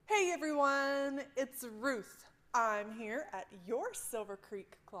it's Ruth. I'm here at your Silver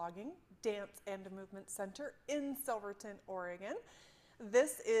Creek Clogging Dance and Movement Center in Silverton, Oregon.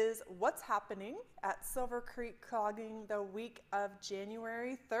 This is what's happening at Silver Creek Clogging the week of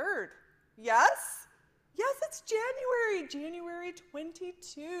January 3rd. Yes? Yes, it's January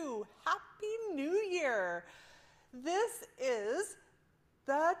 22. Happy New Year. This is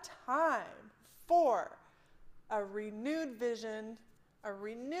the time for a renewed vision, a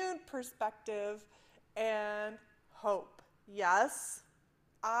renewed perspective, and hope. Yes,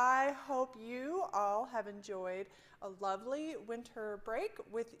 I hope you all have enjoyed a lovely winter break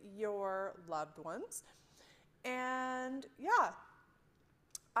with your loved ones. And yeah,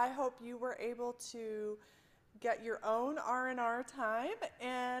 I hope you were able to get your own R&R time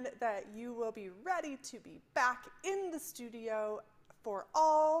and that you will be ready to be back in the studio for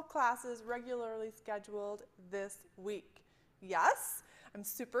all classes regularly scheduled this week. Yes, I'm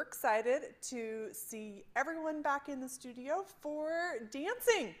super excited to see everyone back in the studio for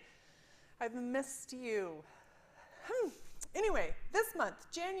dancing. I've missed you. Anyway, this month,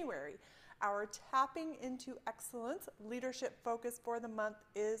 January, our Tapping into Excellence leadership focus for the month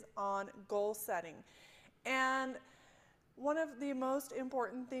is on goal setting. And one of the most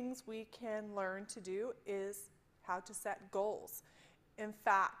important things we can learn to do is how to set goals. In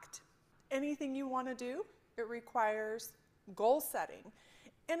fact, anything you want to do, it requires goal setting.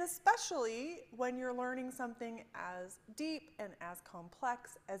 And especially when you're learning something as deep and as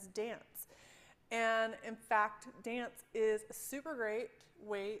complex as dance. And in fact, dance is a super great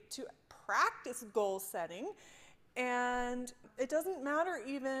way to practice goal setting. And it doesn't matter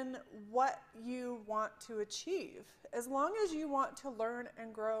even what you want to achieve. As long as you want to learn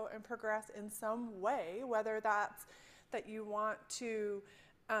and grow and progress in some way, whether that's that you want to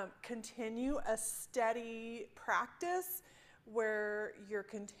continue a steady practice where you're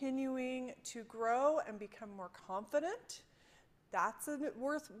continuing to grow and become more confident, that's a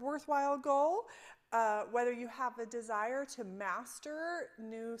worthwhile goal. Whether you have a desire to master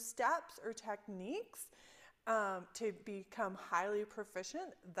new steps or techniques, to become highly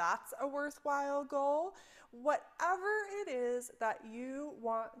proficient, that's a worthwhile goal. Whatever it is that you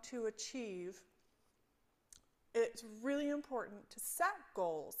want to achieve, it's really important to set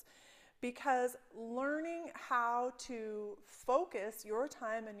goals, because learning how to focus your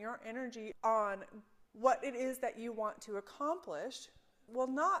time and your energy on what it is that you want to accomplish will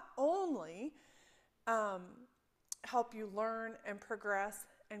not only help you learn and progress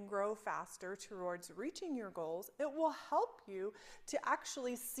and grow faster towards reaching your goals, it will help you to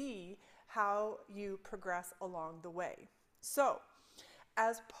actually see how you progress along the way. So,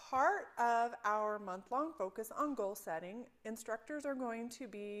 as part of our month-long focus on goal setting, instructors are going to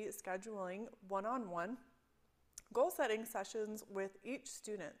be scheduling one-on-one goal setting sessions with each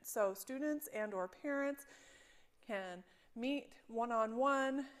student. So students and or parents can meet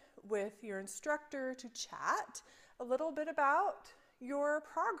one-on-one with your instructor to chat a little bit about your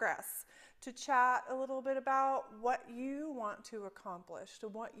progress, to chat a little bit about what you want to accomplish, to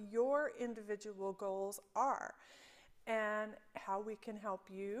what your individual goals are, and how we can help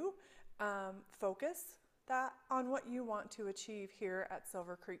you focus that on what you want to achieve here at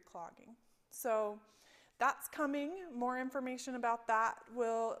Silver Creek Clogging. So that's coming. More information about that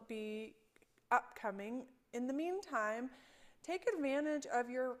will be upcoming. In the meantime, take advantage of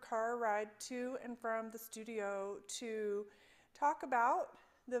your car ride to and from the studio to talk about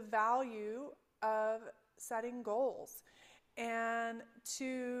the value of setting goals and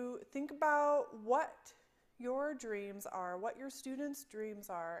to think about what your dreams are, what your students' dreams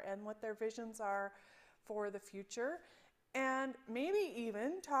are, and what their visions are for the future. And maybe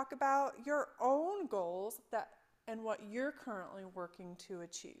even talk about your own goals and what you're currently working to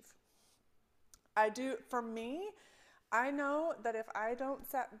achieve. For me, I know that if I don't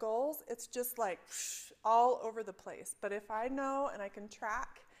set goals, it's just like all over the place. But if I know and I can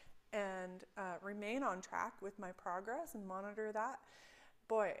track and remain on track with my progress and monitor that,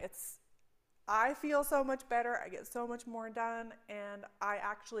 boy, I feel so much better, I get so much more done, and I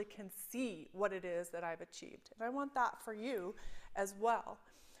actually can see what it is that I've achieved. And I want that for you as well.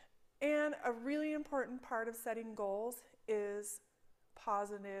 And a really important part of setting goals is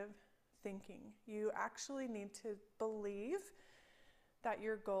positive thinking. You actually need to believe that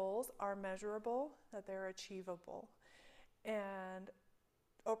your goals are measurable, that they're achievable. And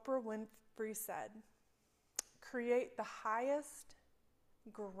Oprah Winfrey said, create the highest,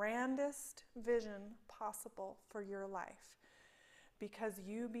 grandest vision possible for your life, because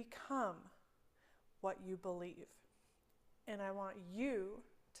you become what you believe. And I want you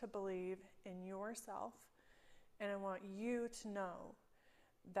to believe in yourself, and I want you to know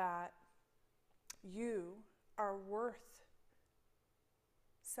that You are worth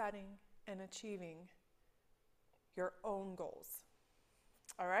setting and achieving your own goals.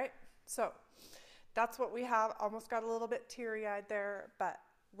 All right? So that's what we have. Almost got a little bit teary-eyed there, but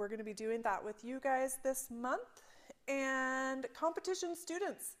we're going to be doing that with you guys this month. And competition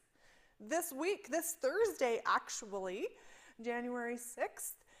students, this week, this Thursday actually, January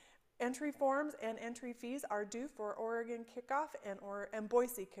 6th, entry forms and entry fees are due for Oregon Kickoff and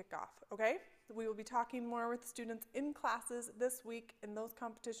Boise Kickoff, okay? We will be talking more with students in classes this week, and those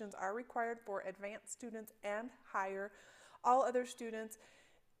competitions are required for advanced students and higher. All other students,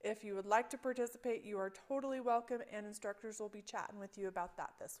 if you would like to participate, you are totally welcome, and instructors will be chatting with you about that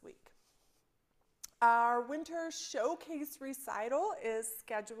this week. Our winter showcase recital is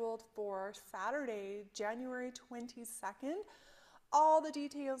scheduled for Saturday, January 22nd. All the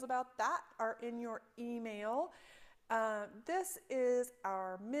details about that are in your email. This is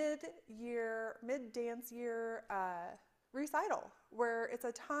our mid-dance year recital, where it's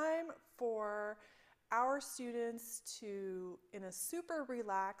a time for our students to, in a super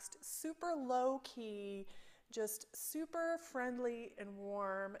relaxed, super low-key, just super friendly and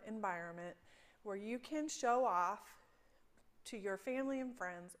warm environment, where you can show off to your family and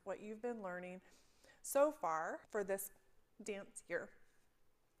friends what you've been learning so far for this dance year.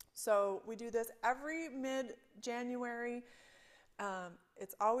 So we do this every mid-January.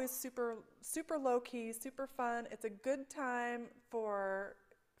 It's always super low-key, super fun. It's a good time for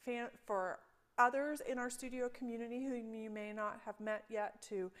others in our studio community who you may not have met yet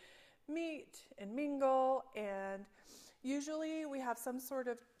to meet and mingle. And usually we have some sort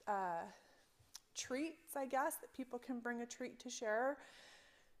of treats, I guess, that people can bring a treat to share.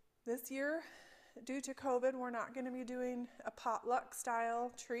 This year, due to COVID, we're not going to be doing a potluck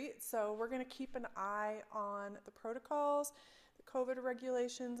style treat, so we're going to keep an eye on the protocols, the COVID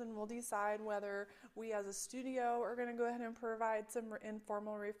regulations, and we'll decide whether we as a studio are going to go ahead and provide some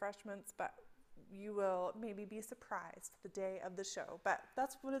informal refreshments, but you will maybe be surprised the day of the show. But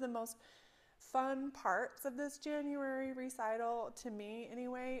that's one of the most fun parts of this January recital, to me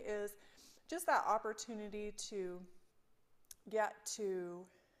anyway, is just that opportunity to get to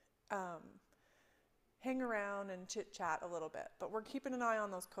hang around and chit chat a little bit. But we're keeping an eye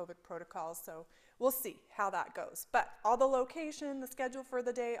on those COVID protocols, so we'll see how that goes. But all the location, the schedule for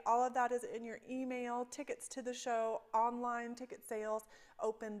the day, all of that is in your email. Tickets to the show, online ticket sales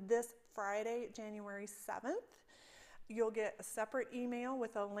open this Friday, January 7th. You'll get a separate email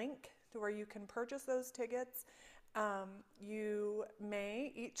with a link to where you can purchase those tickets.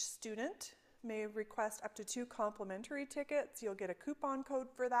 Each student may request up to 2 complimentary tickets. You'll get a coupon code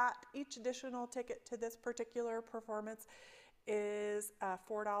for that. Each additional ticket to this particular performance is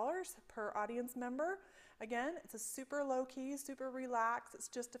 $4 per audience member. Again, it's a super low-key, super relaxed. It's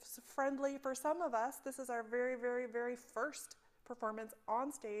just friendly. For some of us, this is our very, very, very first performance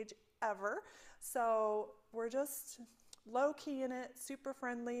on stage ever. So we're just low-key in it, super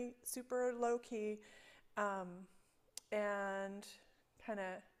friendly, super low-key, and kind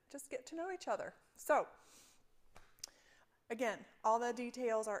of just get to know each other. So again, all the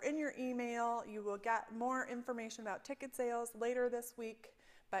details are in your email. You will get more information about ticket sales later this week.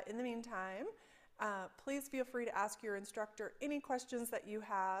 But in the meantime, please feel free to ask your instructor any questions that you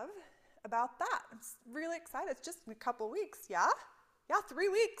have about that. I'm really excited. It's just a couple weeks, yeah? Yeah, 3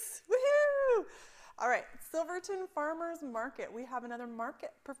 weeks. Woohoo! All right, Silverton Farmers Market. We have another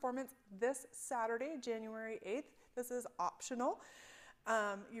market performance this Saturday, January 8th. This is optional.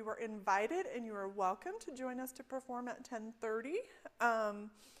 You are invited and you are welcome to join us to perform at 10:30.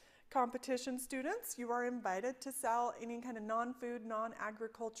 Competition students, you are invited to sell any kind of non-food,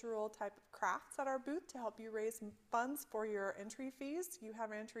 non-agricultural type of crafts at our booth to help you raise some funds for your entry fees. You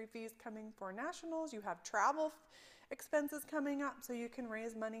have entry fees coming for nationals. You have travel expenses coming up, so you can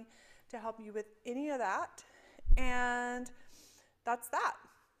raise money to help you with any of that. And that's that.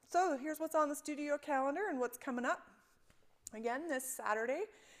 So here's what's on the studio calendar and what's coming up. Again, this Saturday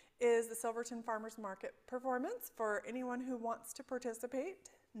is the Silverton Farmers Market performance for anyone who wants to participate.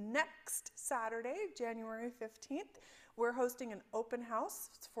 Next Saturday, January 15th, we're hosting an open house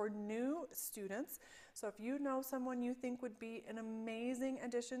for new students. So if you know someone you think would be an amazing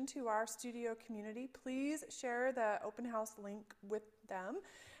addition to our studio community, please share the open house link with them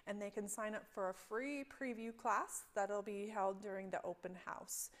and they can sign up for a free preview class that'll be held during the open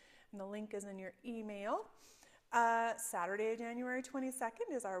house. And the link is in your email. Saturday, January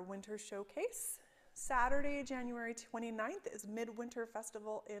 22nd is our winter showcase. Saturday, January 29th is Midwinter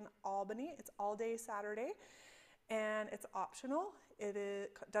Festival in Albany. It's all day Saturday and it's optional.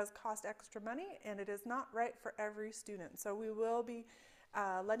 Does cost extra money and it is not right for every student. So we will be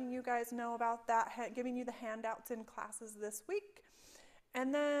letting you guys know about that, giving you the handouts in classes this week.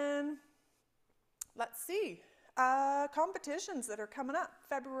 And then, let's see, competitions that are coming up.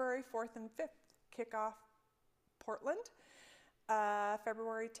 February 4th and 5th, Kickoff Portland.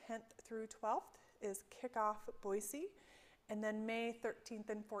 February 10th through 12th is Kickoff Boise. And then May 13th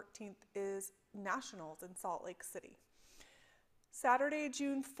and 14th is Nationals in Salt Lake City. Saturday,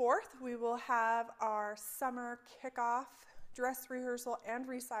 June 4th, we will have our summer kickoff dress rehearsal and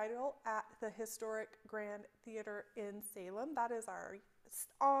recital at the historic Grand Theater in Salem. That is our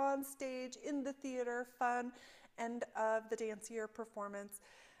on stage in the theater fun end of the dance year performance.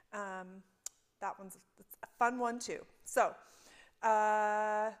 That one's a fun one too. So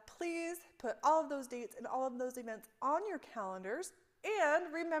please put all of those dates and all of those events on your calendars,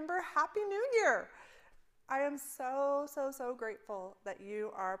 and remember, Happy New Year! I am so grateful that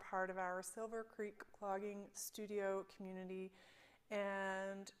you are part of our Silver Creek Clogging Studio community,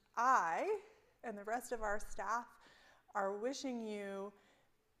 and I and the rest of our staff are wishing you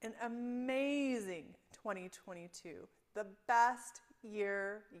an amazing 2022, the best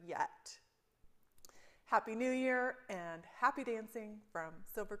year yet. Happy New Year and happy dancing from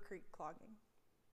Silver Creek Clogging.